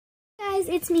guys,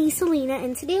 it's me, Selena,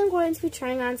 and today I'm going to be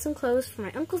trying on some clothes for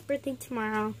my uncle's birthday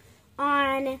tomorrow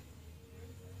on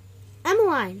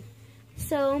Emmeline.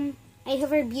 So, I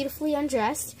have her beautifully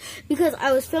undressed because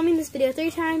I was filming this video 3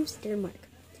 times, didn't work.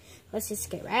 Let's just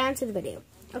get right on to the video.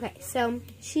 Okay, so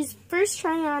she's first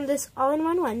trying on this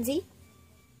all-in-one onesie,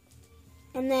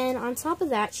 and then on top of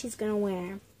that, she's going to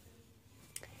wear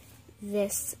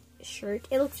this shirt.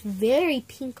 It looks very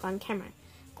pink on camera.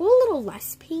 Go a little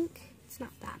less pink. It's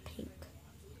not that pink.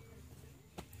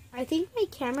 I think my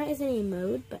camera is in a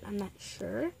mode, but I'm not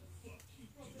sure.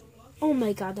 Oh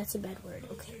my god, that's a bad word.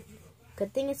 Okay.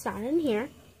 Good thing it's not in here.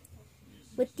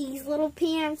 With these little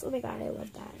pants. Oh my god, I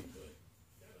love that.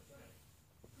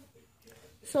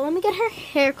 So let me get her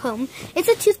hair comb. It's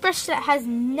a toothbrush that has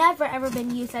never ever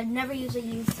been used. I've never usually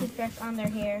used toothbrush on their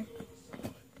hair.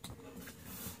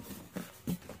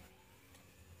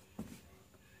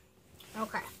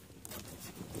 Okay.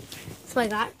 So I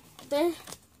got the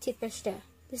toothbrush there.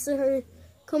 This is her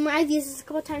comb. I've used this a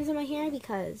couple times in my hair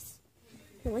because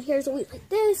my hair is always like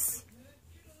this.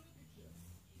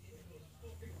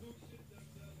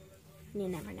 You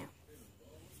never know.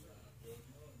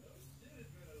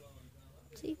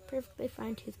 See, perfectly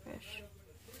fine toothbrush.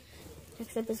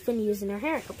 Except it's been used in her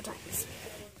hair a couple times.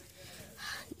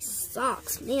 These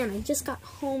socks, man, I just got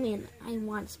home and I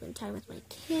want to spend time with my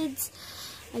kids.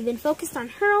 I've been focused on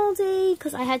her all day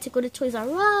because I had to go to Toys R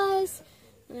Us.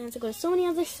 And I had to go to so many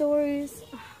other stores.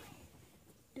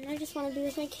 And I just want to be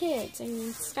with my kids. I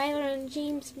mean, Skylar and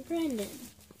James and Brandon.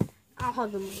 I'll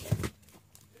hug them later.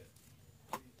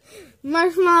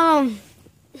 Marshmallow.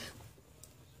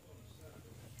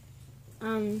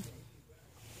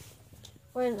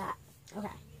 Where's that? Okay.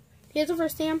 Here's the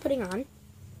first thing I'm putting on.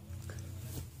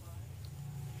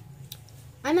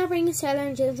 I'm not bringing Skylar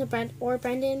and James or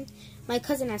Brandon. My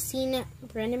cousin has seen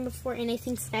Brandon before, and I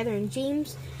think Skylar and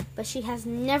James, but she has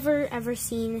never ever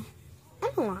seen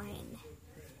Emmeline.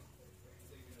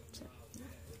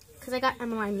 Because I got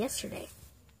Emmeline yesterday.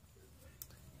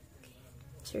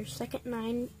 It's her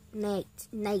second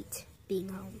night being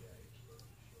home.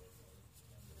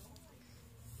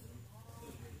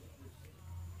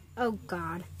 Oh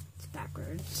god, it's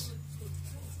backwards.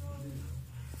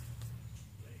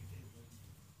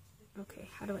 Okay,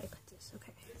 how do I put this?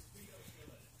 Okay.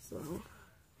 So,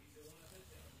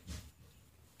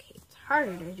 okay, it's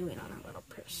harder to do it on a little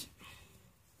person.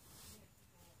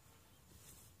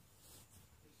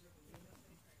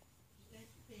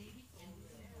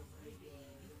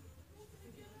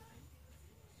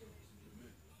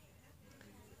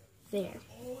 There.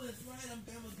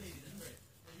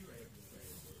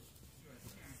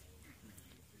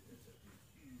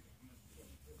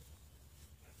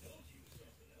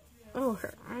 Oh,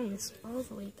 her arm is all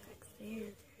the way back there.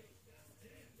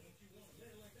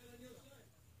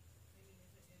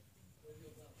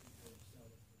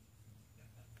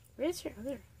 Where's her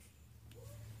other?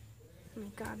 Oh my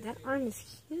god, that arm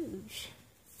is huge.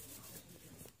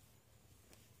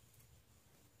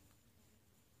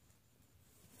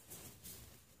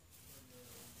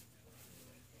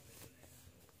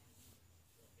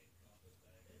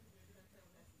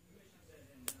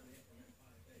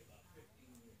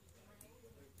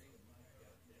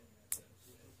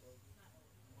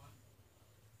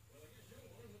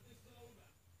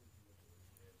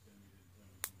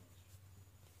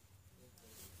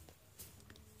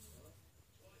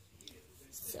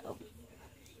 So,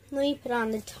 let me put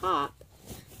on the top.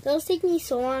 Those take me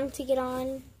so long to get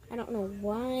on. I don't know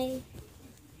why.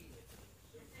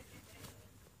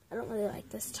 I don't really like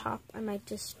this top. I might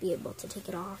just be able to take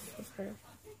it off of her.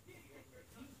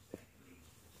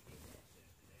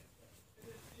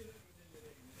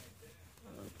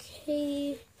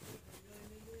 Okay.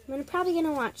 I'm probably going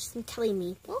to watch some Kelly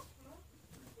Maple.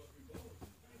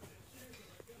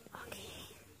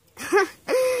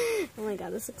 Oh my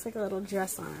god, this looks like a little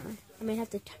dress on her. I might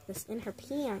have to tuck this in her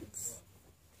pants.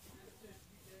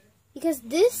 Because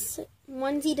this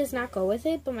onesie does not go with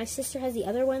it, but my sister has the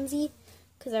other onesie.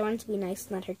 Because I wanted to be nice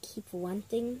and let her keep one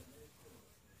thing.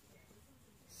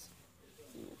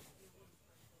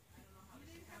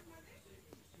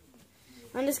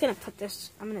 I'm just going to put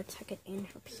this, I'm going to tuck it in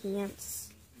her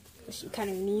pants. Because she kind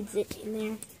of needs it in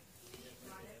there.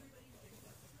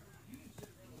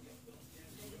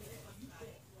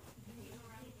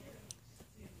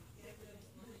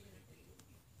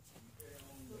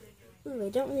 Ooh, I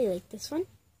don't really like this one.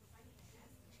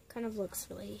 Kind of looks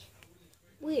really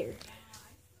weird.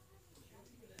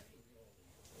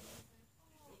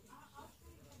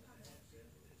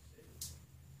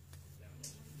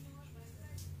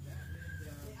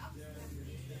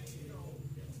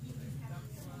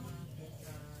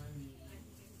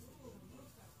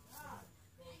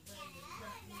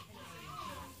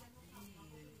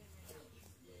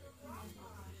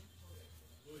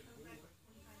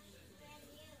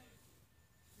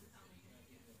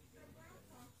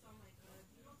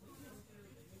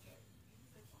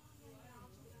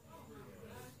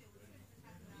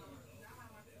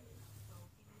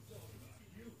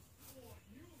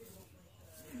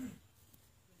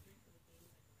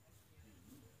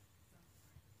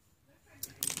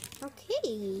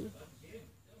 Okay.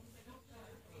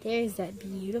 There's that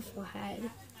beautiful head.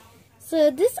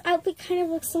 So this outfit kind of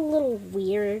looks a little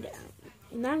weird.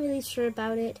 I'm not really sure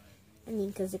about it. I mean,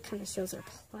 because it kind of shows her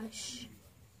plush.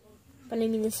 But I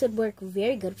mean, this would work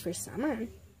very good for summer.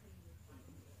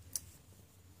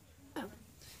 Oh.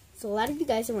 So a lot of you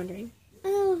guys are wondering,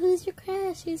 oh, who's your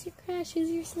crush? Who's your crush? Who's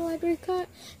your celebrity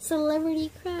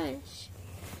crush?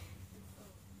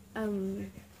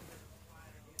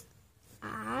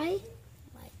 I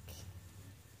like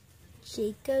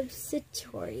Jacob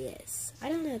Sartorius. I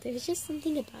don't know, there's just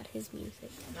something about his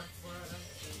music.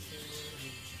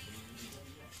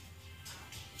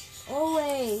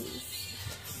 Always.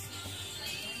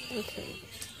 Okay.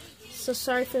 So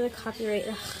sorry for the copyright.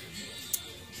 Ugh.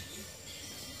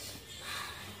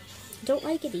 Don't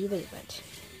like it either, but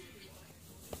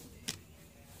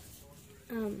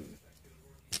oh.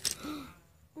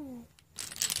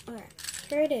 Alright,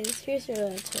 here it is. Here's your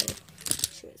little toy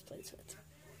she always plays with.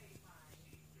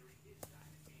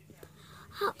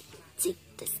 I'll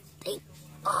take this thing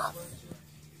off.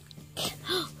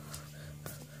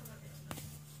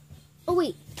 Oh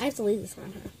wait, I have to leave this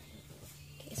on her.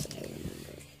 Okay, so I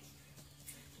remember.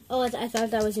 Oh, I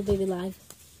thought that was your baby live.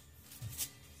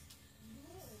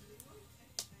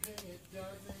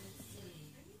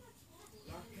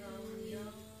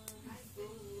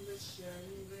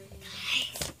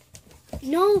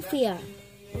 No, Fia.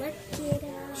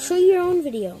 Show your own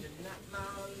video.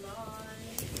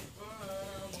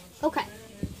 Okay.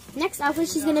 Next outfit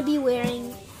she's gonna be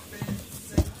wearing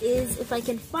is, if I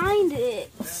can find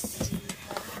it.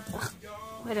 Ugh,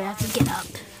 why do I have to get up?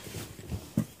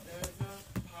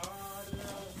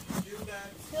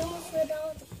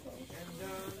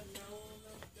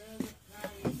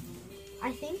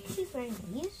 I think she's wearing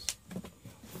these.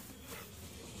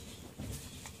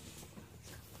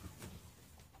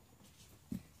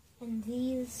 And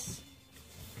these,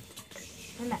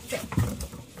 and that's it.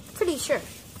 Pretty sure,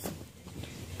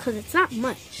 because it's not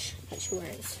much that she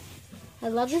wears. I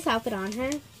love this outfit on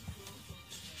her.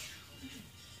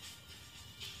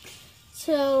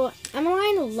 So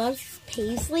Emmeline loves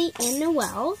Paisley and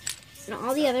Noelle and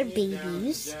all the other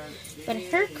babies, but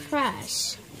her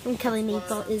crush from Kelly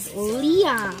Maple is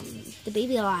Liam, the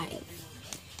baby alive.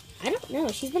 I don't know,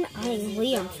 she's been eyeing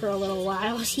Liam for a little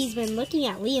while. She's been looking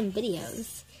at Liam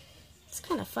videos. It's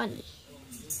kind of funny,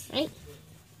 right?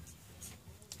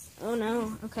 Oh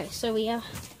no. Okay, so we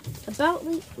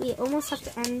almost have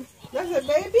to end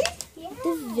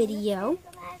the video.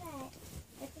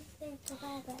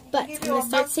 But I'm going to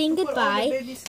start saying goodbye.